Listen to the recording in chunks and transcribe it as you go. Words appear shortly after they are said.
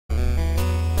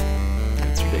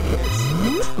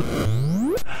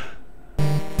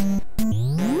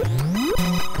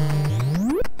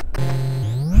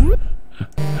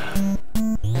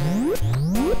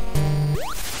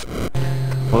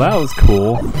Well, that was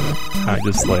cool. I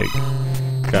just like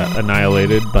got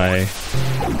annihilated by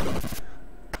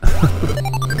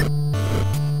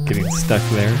getting stuck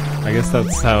there. I guess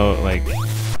that's how, like,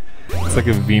 it's like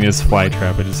a Venus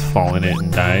flytrap. I just fall in it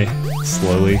and die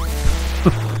slowly.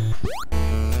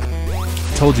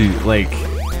 Told you, like,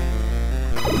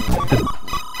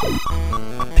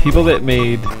 the people that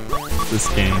made this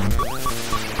game,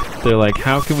 they're like,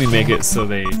 how can we make it so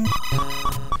they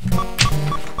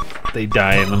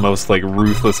die in the most, like,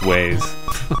 ruthless ways?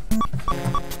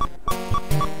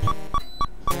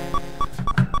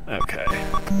 Okay.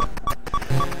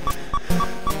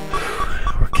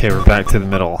 Okay, we're back to the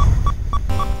middle.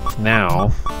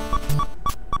 Now,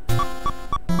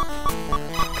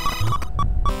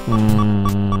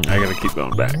 I gotta keep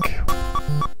going back.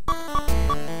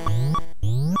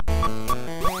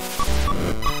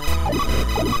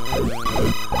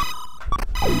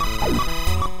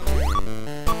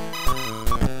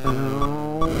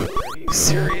 Oh, are you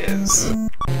serious?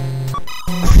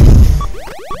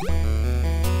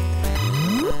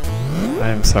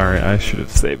 I'm sorry, I should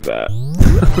have saved that.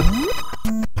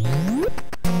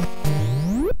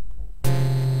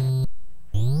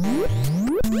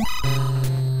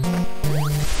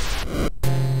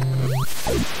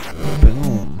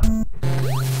 Boom.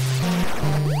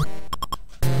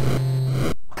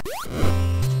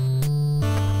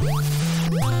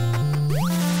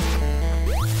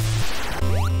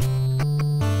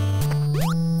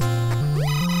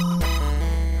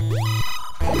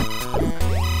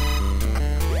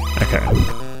 Okay.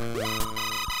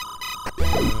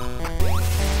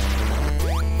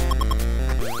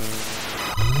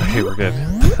 Okay, we're good.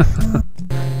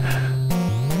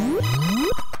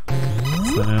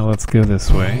 So now let's go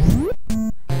this way.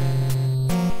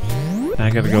 I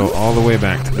gotta go all the way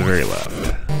back to the very left.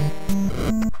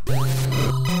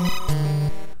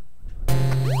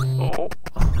 Oh.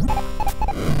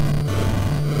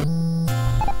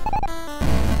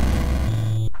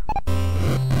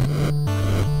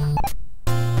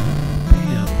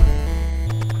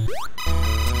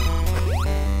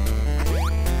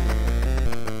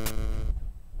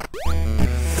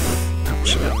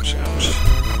 Ouch, ouch, ouch.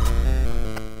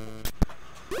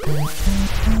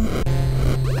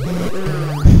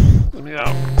 Let me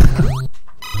out.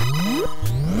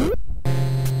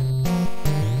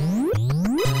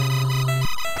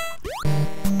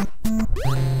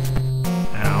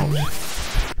 Ouch.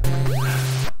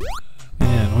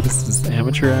 Man, what is this,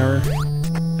 amateur hour?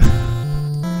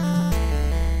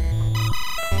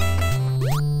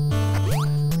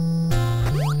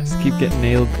 I just keep getting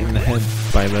nailed in the head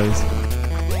by those.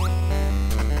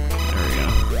 There we go.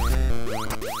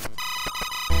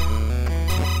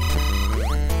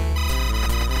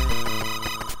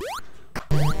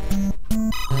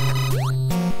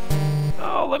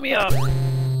 Oh, let me up.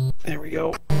 There we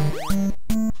go.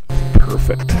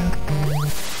 Perfect.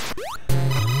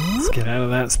 Let's get out of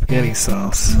that spaghetti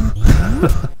sauce.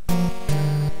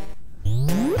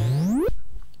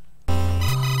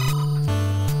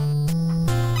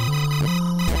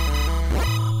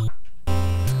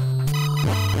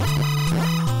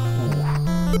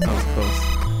 That was close.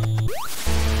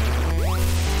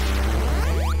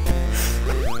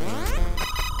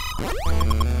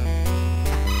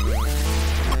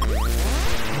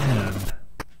 Man.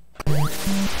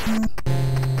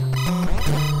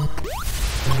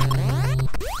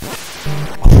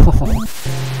 Oh.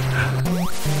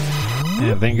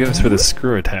 Yeah, thank goodness for the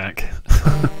screw attack.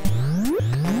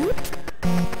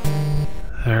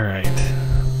 Alright.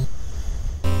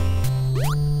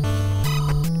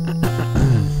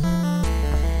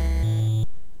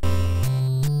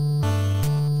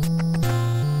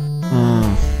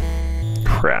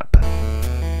 Crap.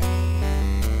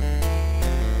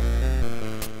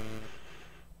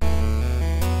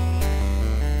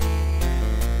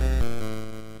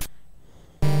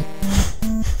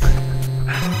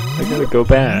 I gotta go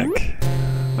back.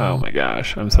 Oh my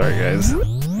gosh, I'm sorry guys.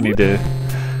 I need to...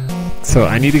 So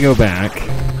I need to go back.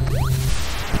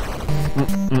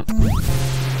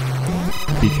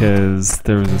 Because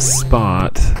there was a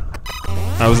spot.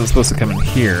 I wasn't supposed to come in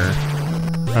here.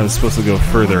 I was supposed to go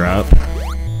further up.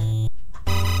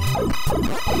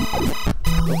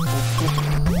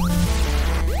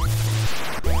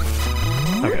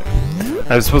 Okay.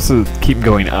 I was supposed to keep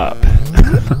going up.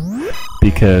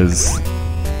 Because...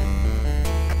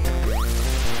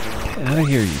 Get out of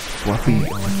here, you fluffy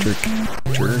electric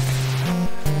jerk.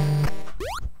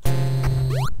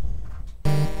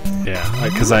 Yeah,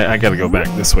 because I gotta go back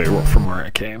this way from where I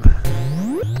came.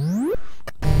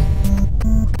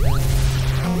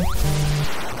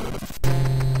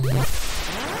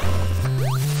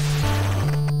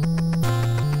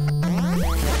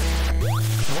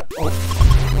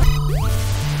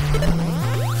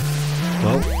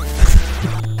 Well,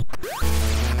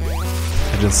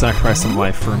 I just sacrificed some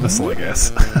life for a missile, I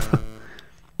guess.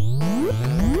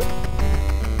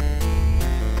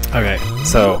 Okay,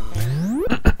 so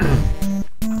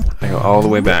I go all the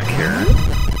way back here.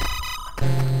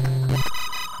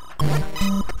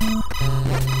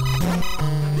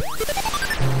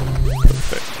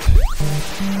 Perfect.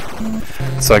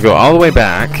 So I go all the way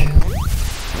back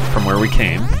from where we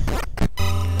came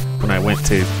when I went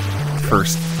to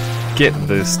first get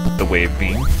the wave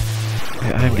beam.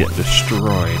 I'm getting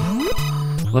destroyed.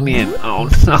 Let me in. Oh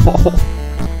no!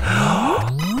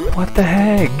 What the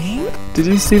heck? Did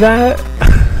you see that?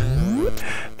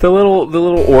 The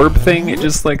little orb thing, it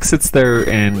just like sits there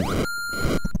and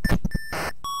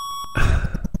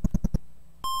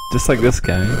just like this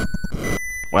guy.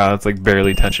 Wow, it's like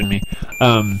barely touching me.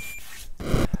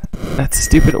 That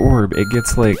stupid orb, it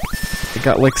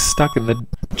got like stuck in the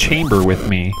chamber with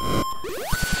me.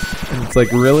 And it's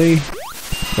like, really?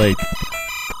 Like,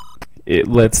 it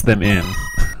lets them in.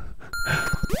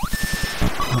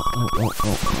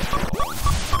 Oh.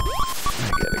 I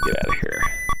gotta get out of here.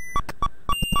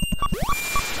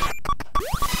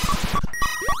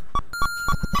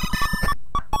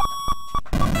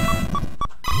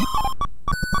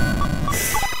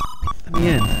 Let me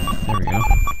in. There we go.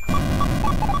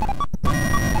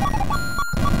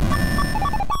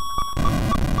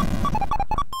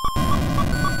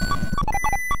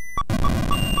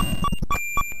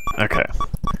 Okay.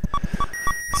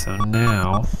 So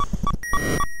now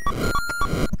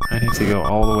I need to go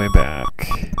all the way back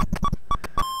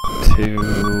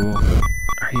to...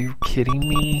 Are you kidding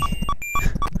me?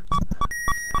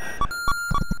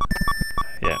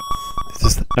 Yeah. It's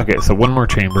just... Okay, so one more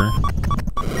chamber.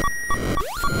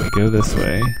 We go this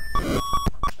way.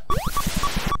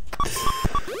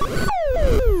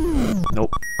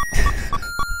 Nope.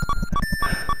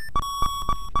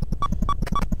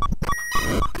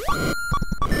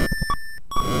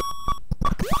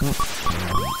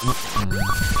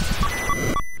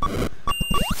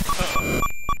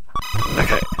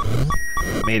 Okay,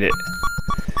 made it.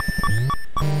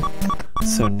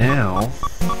 So now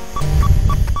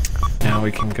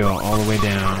we can go all the way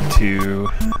down to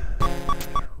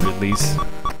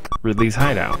Ridley's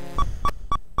hideout.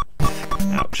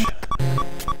 Ouch.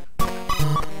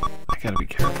 I gotta be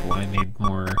careful. I need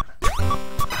more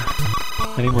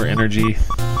energy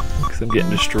because I'm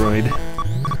getting destroyed.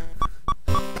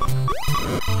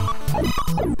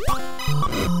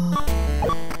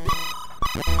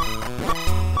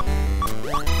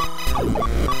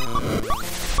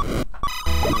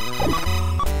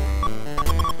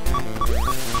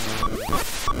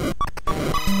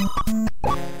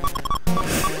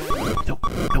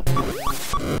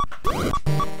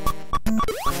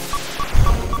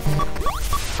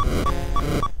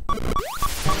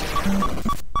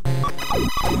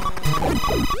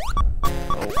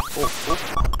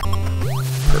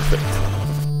 Perfect.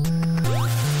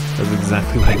 That's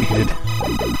exactly what I needed.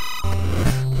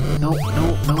 No.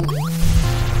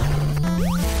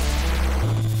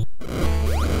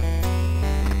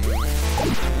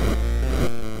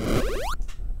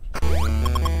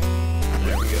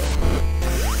 There we go.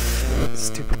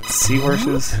 Stupid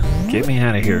seahorses. Get me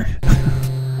out of here.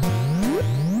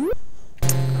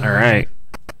 Alright.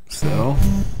 So,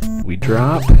 we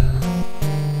drop.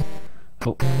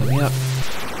 Oh, let me up.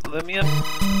 Let me up.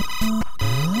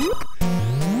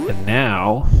 And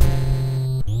now,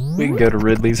 we can go to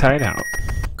Ridley's hideout.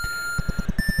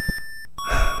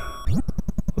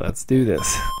 Let's do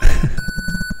this.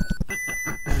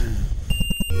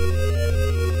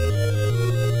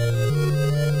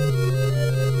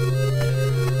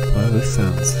 Well, this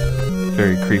sounds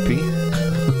very creepy.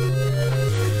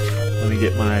 Let me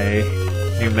get my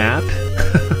new map.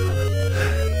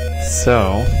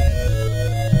 So,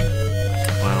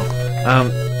 wow.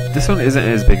 This one isn't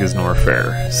as big as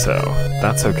Norfair, so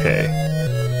that's okay.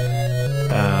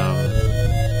 I'm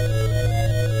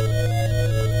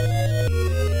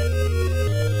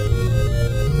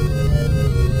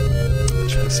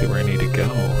trying to see where I need to go.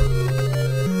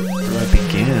 Where do I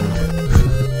begin?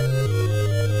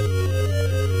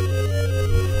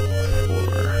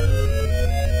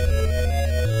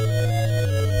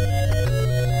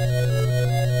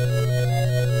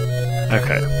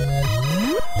 Okay.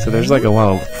 So there's like a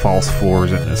lot of false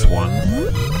floors in this one.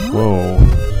 Whoa.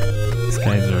 These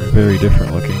guys are very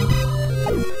different looking.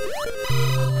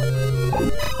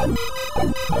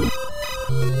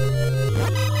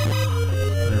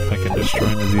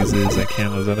 destroying as easily as I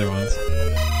can those other ones.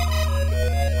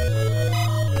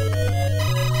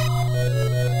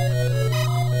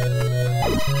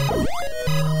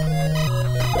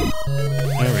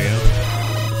 There we go.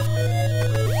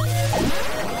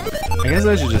 I guess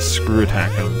I should just screw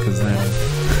attack them, because then,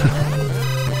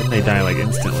 then they die like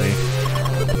instantly.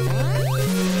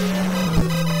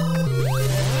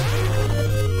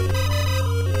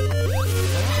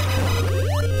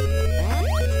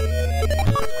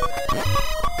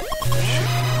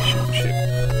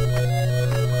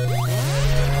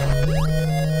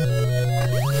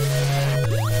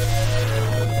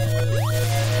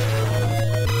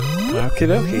 Okie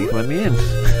dokie, let me in.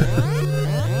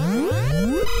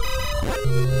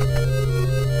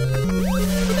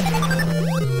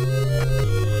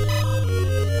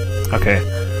 Okay,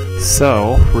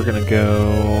 so we're gonna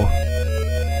go.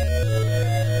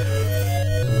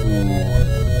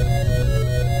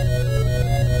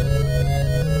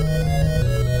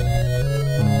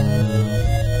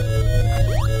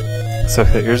 So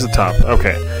here's the top.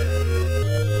 Okay,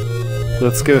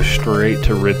 let's go straight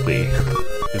to Ridley.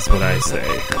 Is what I say.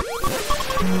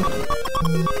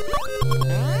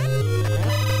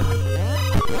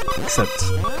 Except,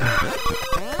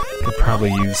 could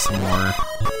probably use some more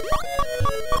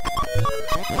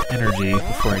energy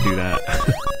before I do that.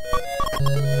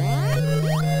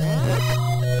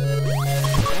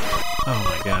 Oh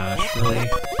my gosh, really?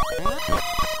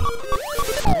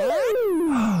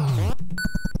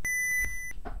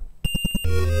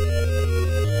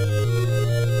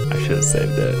 I should have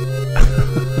saved it.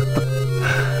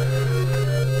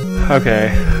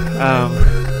 Okay,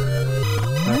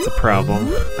 that's a problem.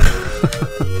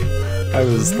 I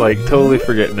was like totally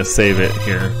forgetting to save it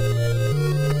here.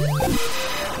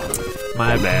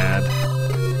 My bad.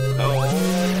 Oh.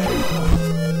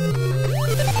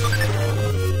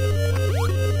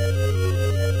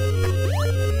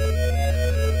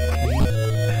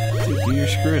 Dude, do your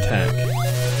screw attack.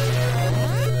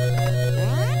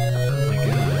 Oh my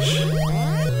gosh.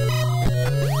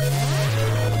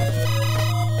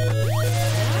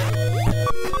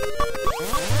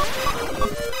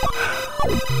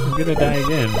 I'm gonna die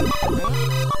again.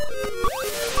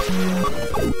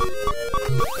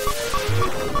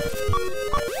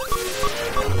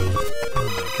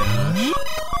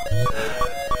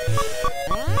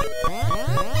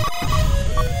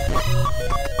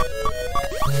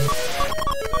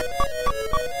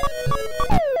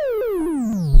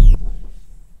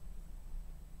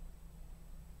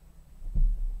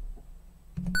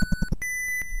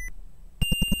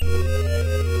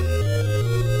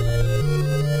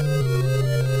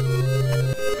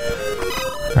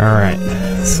 Alright,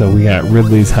 so we got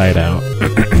Ridley's hideout.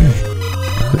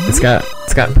 It's got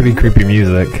pretty creepy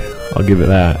music, I'll give it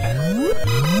that.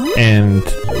 And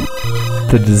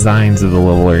the designs of the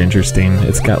level are interesting.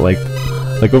 It's got like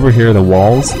over here the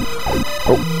walls.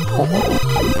 Oh.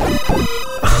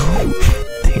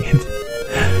 Dang it.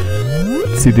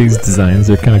 See, these designs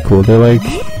are kind of cool. They're like,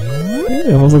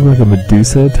 they almost look like a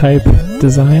Medusa type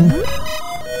design.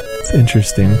 It's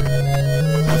interesting.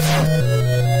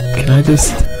 Can I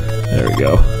just... There we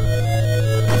go.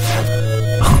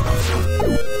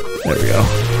 There we go.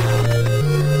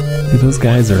 Dude, those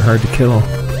guys are hard to kill.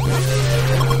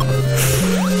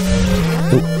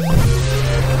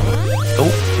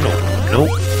 Oh, nope.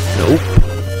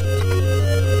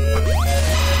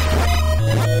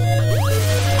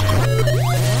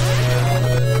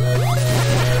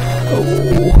 Oh.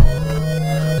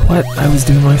 What? I was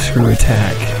doing my screw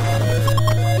attack.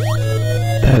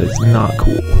 That is not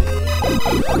cool.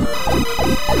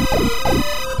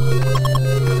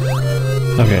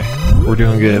 Okay, we're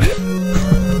doing good.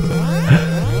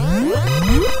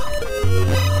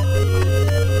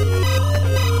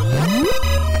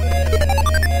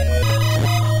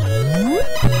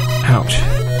 Ouch.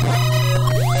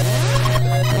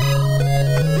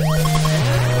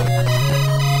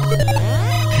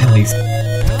 Man, these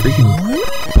freaking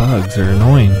bugs are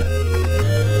annoying.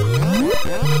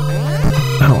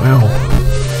 Ow, ow.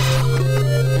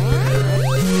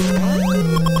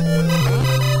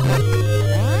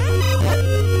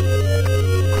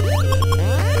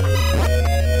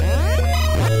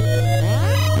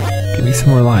 Give me some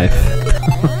more life.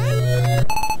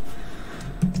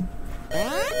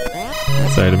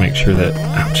 Sorry to make sure that...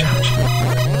 Ouch, ouch.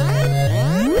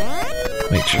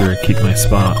 Make sure I keep my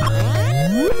spot.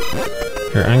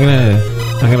 Here, I'm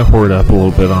gonna hoard up a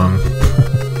little bit on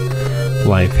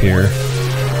life here.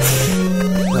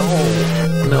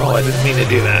 No, I didn't mean to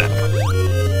do that.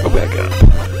 Go back up.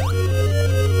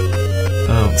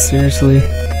 Oh, seriously?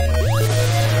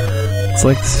 It's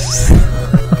like...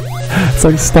 It's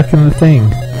like stuck in the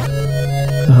thing.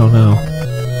 Oh no.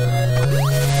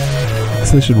 I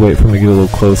guess I should wait for him to get a little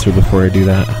closer before I do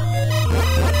that.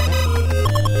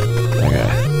 Okay.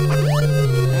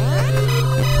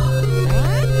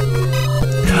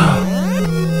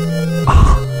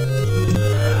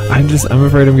 I'm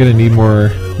afraid I'm gonna need more.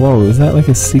 Whoa, is that like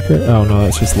a secret? Oh no,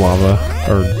 that's just lava.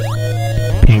 Or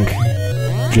pink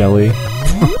jelly.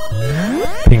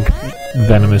 Pink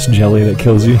venomous jelly that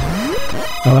kills you.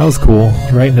 Oh, that was cool.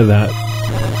 Right into that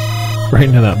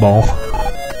ball.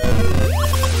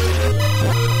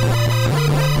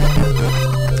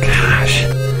 Gosh,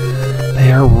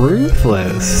 they are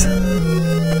ruthless.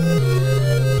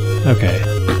 Okay.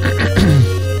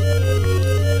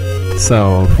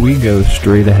 So, if we go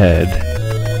straight ahead,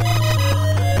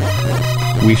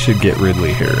 we should get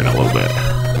Ridley here in a little bit.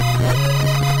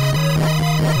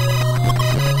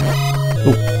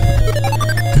 Oh.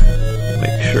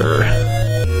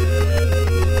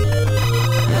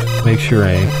 Make sure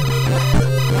I...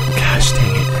 Gosh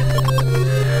dang it.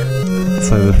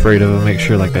 So I was afraid of it. Make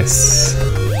sure like I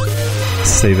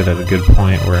save it at a good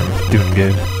point where I'm doing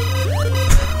good.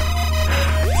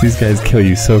 These guys kill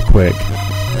you so quick.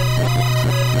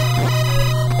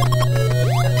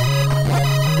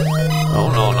 Oh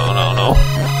no, no, no, no.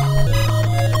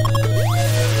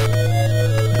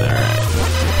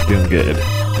 Alright. Doing good.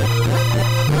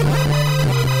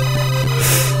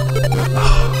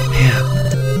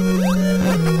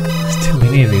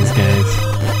 Any of these guys.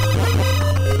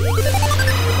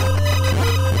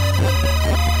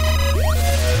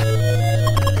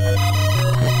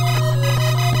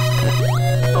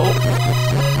 Oh.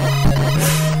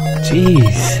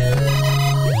 Jeez.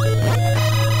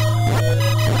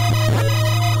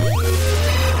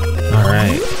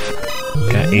 Alright.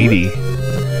 Got 80.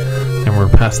 And we're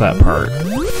past that part.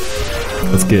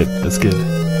 That's good. That's good.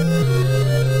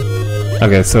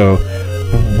 Okay, so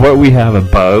what we have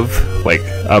above, like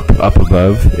up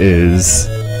above, is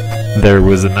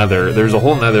there's a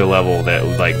whole nother level that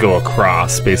would like go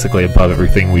across basically above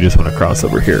everything we just went across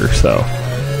over here. So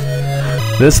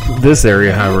this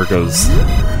area, however, goes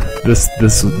this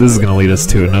is gonna lead us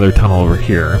to another tunnel over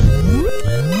here,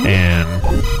 and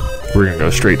we're gonna go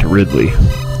straight to Ridley.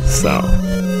 So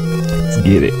let's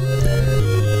get it.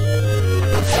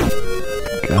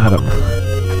 Got him.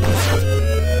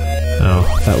 Oh,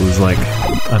 that was like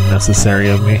unnecessary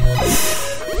of me.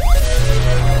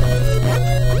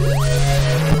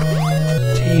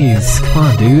 Jeez, come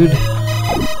on, dude.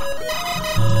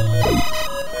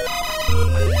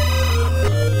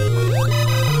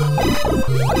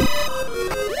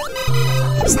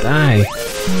 Just die.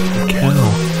 Cow.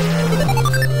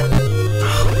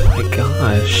 Oh my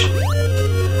gosh.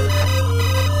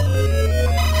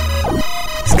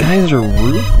 These guys are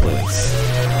ruthless.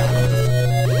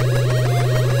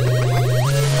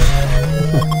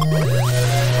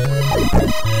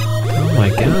 Oh my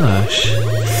gosh.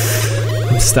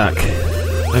 I'm stuck.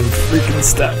 I'm freaking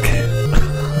stuck.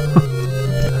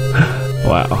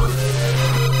 Wow.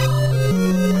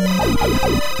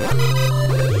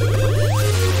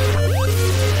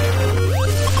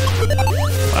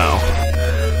 Wow.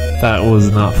 That was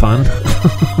not fun.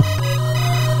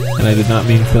 And I did not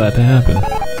mean for that to happen.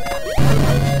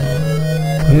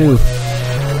 Whew.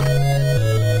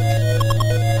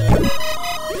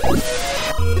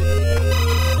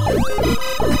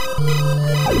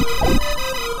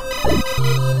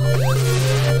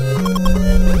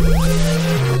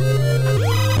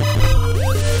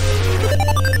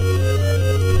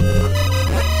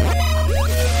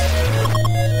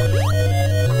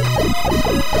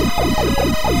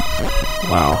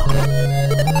 Wow.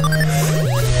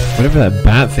 Whatever that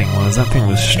bat thing was, that thing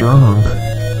was strong.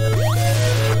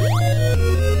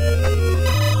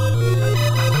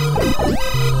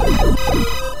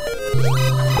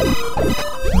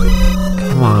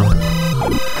 Come on.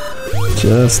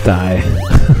 Just die.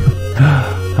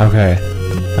 Okay.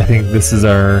 I think this is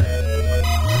our...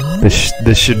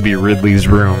 This should be Ridley's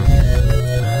room.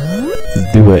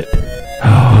 Let's do it.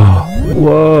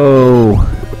 Whoa!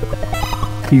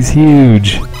 He's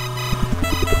huge.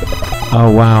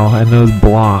 Oh wow, and those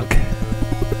block.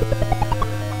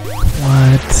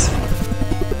 What?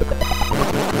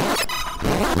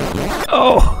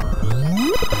 Oh!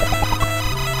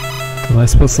 Am I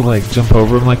supposed to like jump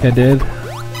over him like I did?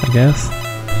 I guess?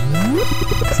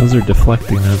 'Cause those are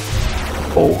deflecting them.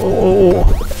 Oh, oh, oh!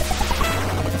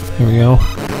 Here we go.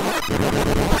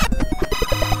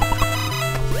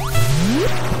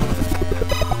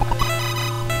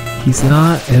 He's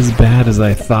not as bad as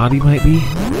I thought he might be.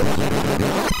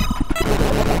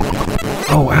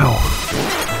 Oh wow!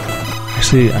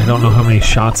 Actually, I don't know how many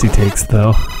shots he takes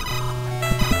though.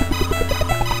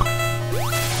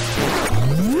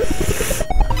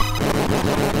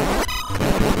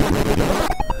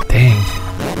 Dang.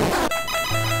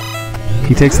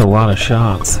 He takes a lot of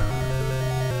shots.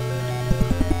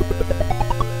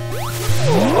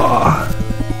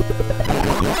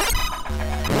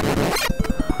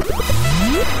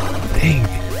 Dang.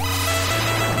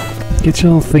 Get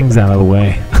your little things out of the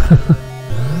way.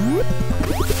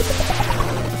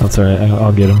 That's alright,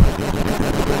 I'll get him.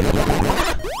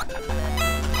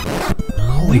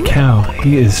 Holy cow,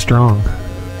 he is strong.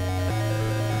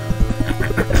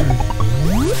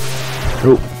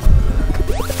 Oh.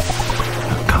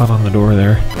 Got caught on the door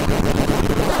there.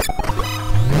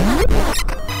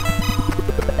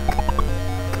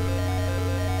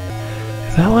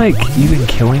 Is that like even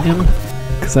killing him?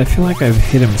 Because I feel like I've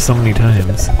hit him so many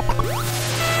times.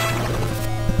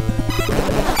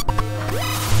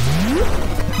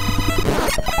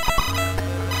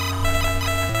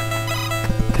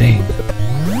 Dang.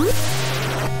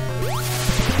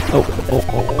 Oh.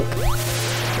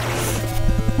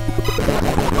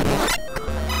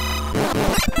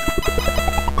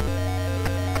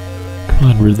 Come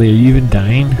on, Ridley, are you even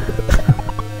dying?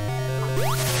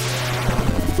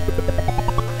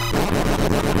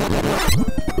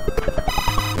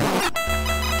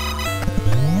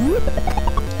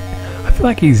 I feel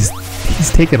like he's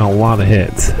taken a lot of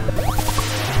hits.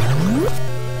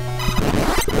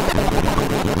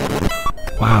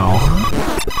 Wow.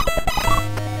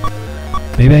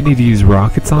 Maybe I need to use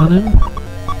rockets on him?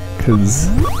 Because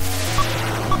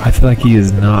I feel like he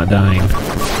is not dying.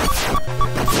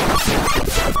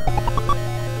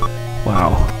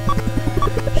 Wow.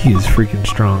 He is freaking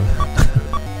strong.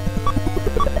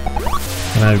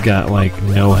 And I've got like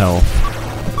no health.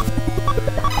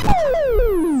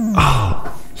 Oh.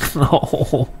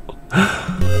 No.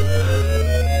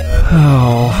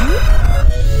 Oh.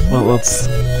 Well, let's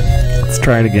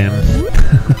try it again.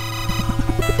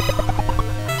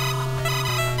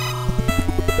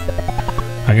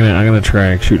 I'm gonna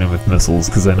try shooting him with missiles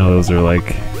because I know those are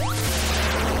like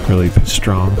really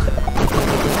strong.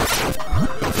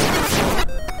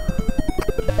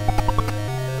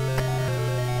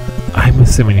 I'm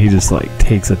assuming he just like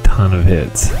takes a ton of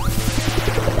hits.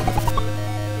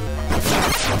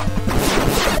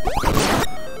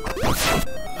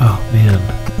 Oh man.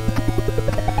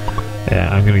 Yeah,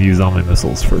 I'm gonna use all my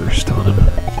missiles first on him.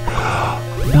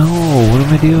 No, what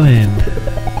am I doing?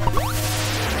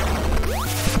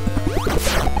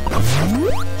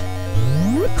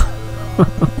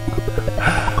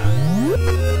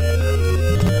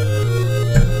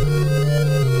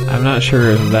 I'm not sure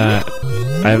if that...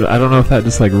 I don't know if that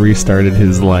just like restarted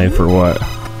his life or what.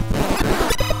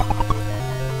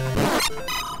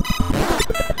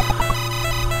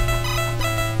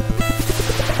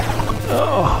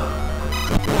 Oh.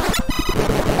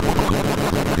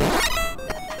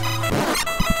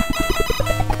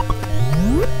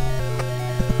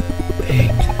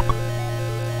 Dang.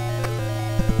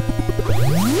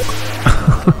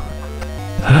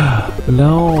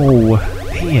 No!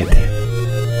 Dang it!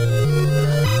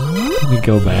 Let me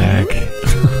go back.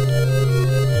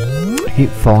 I keep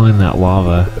falling in that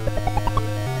lava.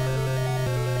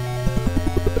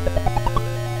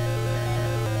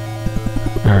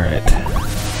 Alright.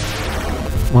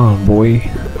 Come on, boy.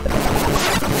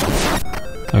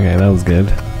 Okay, that was good.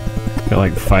 Got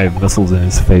like 5 missiles in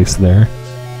his face there.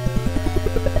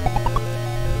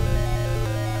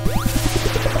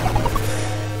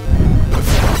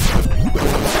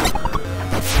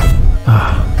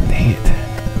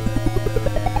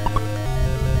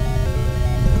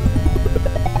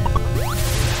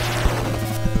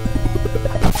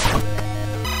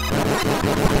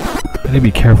 I need to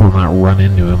be careful not run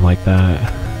into him like that.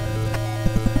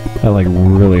 That like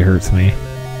really hurts me.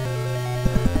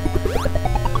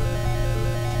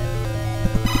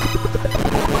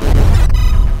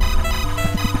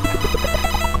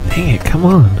 Dang it, come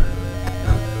on.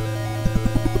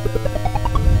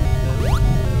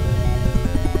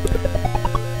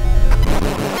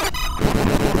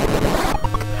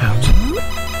 Ouch.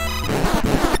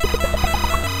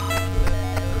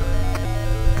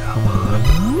 Come on.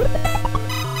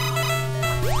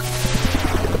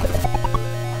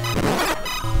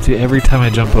 Dude, every time I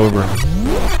jump over him,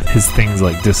 his things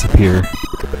like disappear.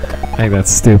 I think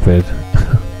that's stupid.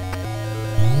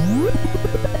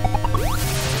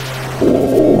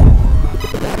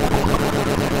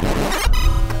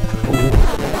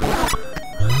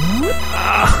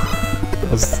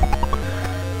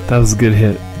 That was a good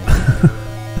hit.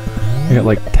 I got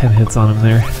like 10 hits on him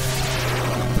there.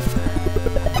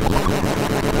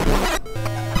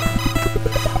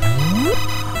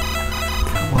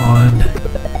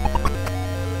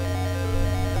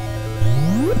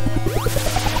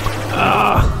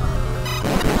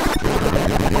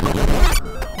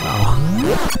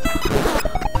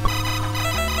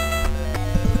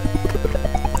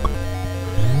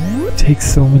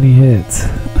 takes so many hits.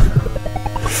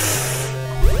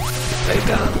 Right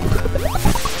down.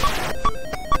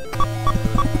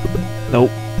 Nope.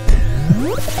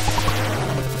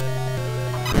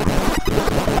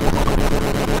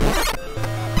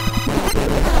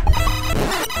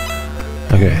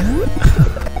 Okay.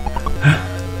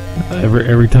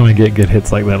 every time I get good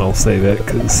hits like that, I'll save it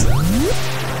because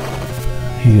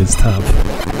he is tough.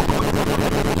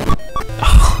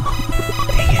 Oh,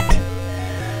 dang it!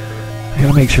 I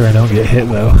gotta make sure I don't get hit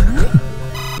though.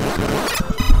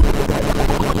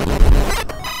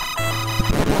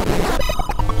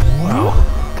 Wow,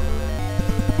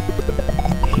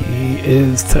 he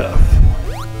is tough.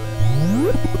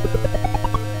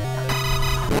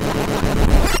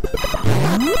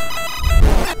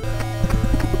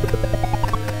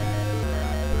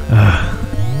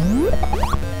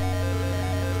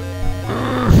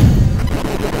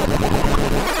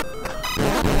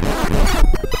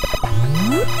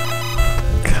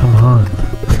 Come on.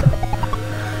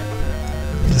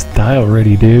 Just die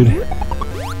already, dude.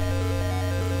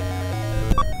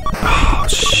 Oh,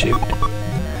 shoot.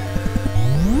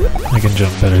 I can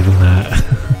jump better than that.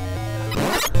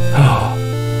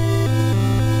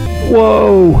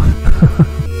 Whoa!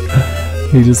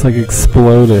 He just like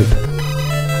exploded.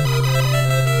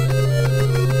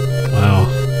 Wow.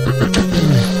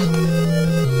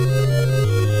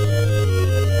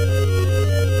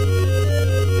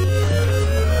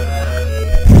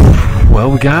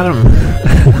 Well, we got him.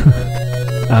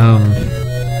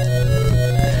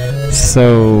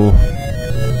 So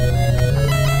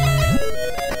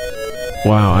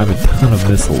wow, I have a ton of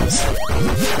missiles.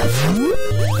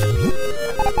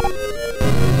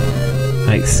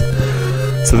 Nice.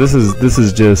 So this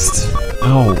is just,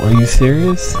 oh, are you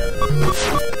serious?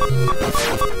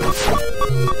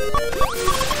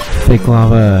 Fake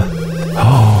lava.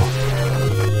 Oh,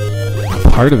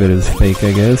 part of it is fake,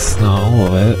 I guess. Not all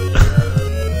of it.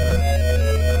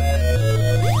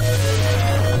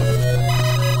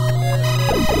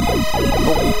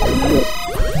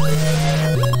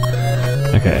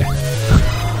 Okay.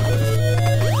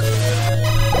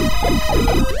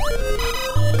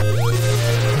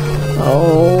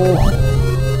 Oh.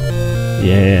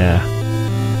 Yeah.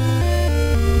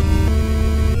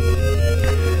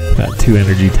 Got 2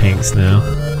 energy tanks now.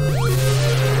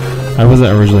 I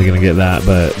wasn't originally gonna get that,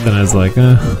 but then I was like,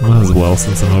 might as well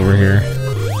since I'm over here.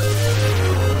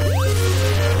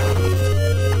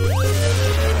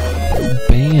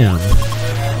 Bam.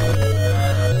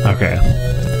 Okay.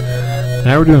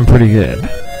 Now we're doing pretty good.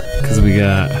 Because we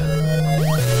got...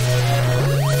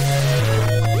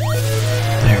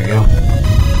 There we go.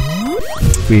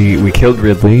 We killed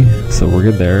Ridley, so we're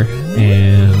good there.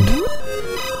 And...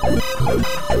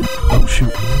 Oh,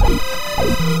 shoot.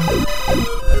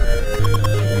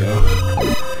 There we go.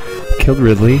 Killed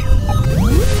Ridley.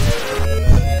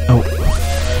 Oh.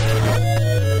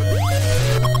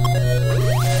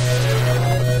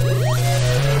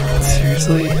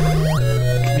 Seriously?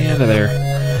 Get me out of there.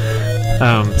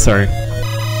 Sorry.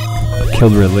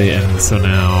 Killed Ridley, and so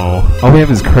now all we have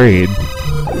is Kraid.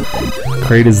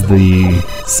 Kraid is the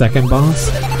second boss.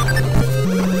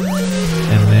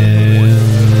 And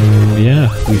then, yeah,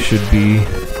 we should be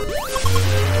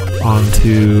on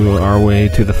to our way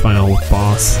to the final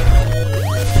boss.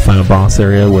 The final boss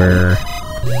area where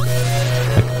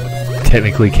I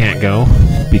technically can't go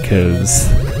because...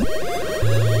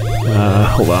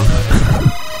 hold on.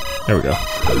 There we go.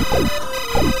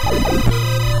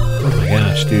 Oh my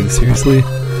gosh, dude, seriously?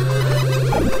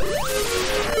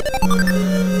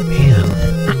 Man.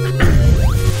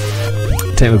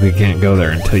 Technically can't go there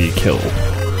until you kill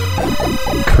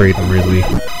Kraid and Ridley.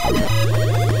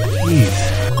 Jeez.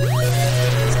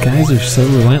 These guys are so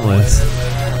relentless.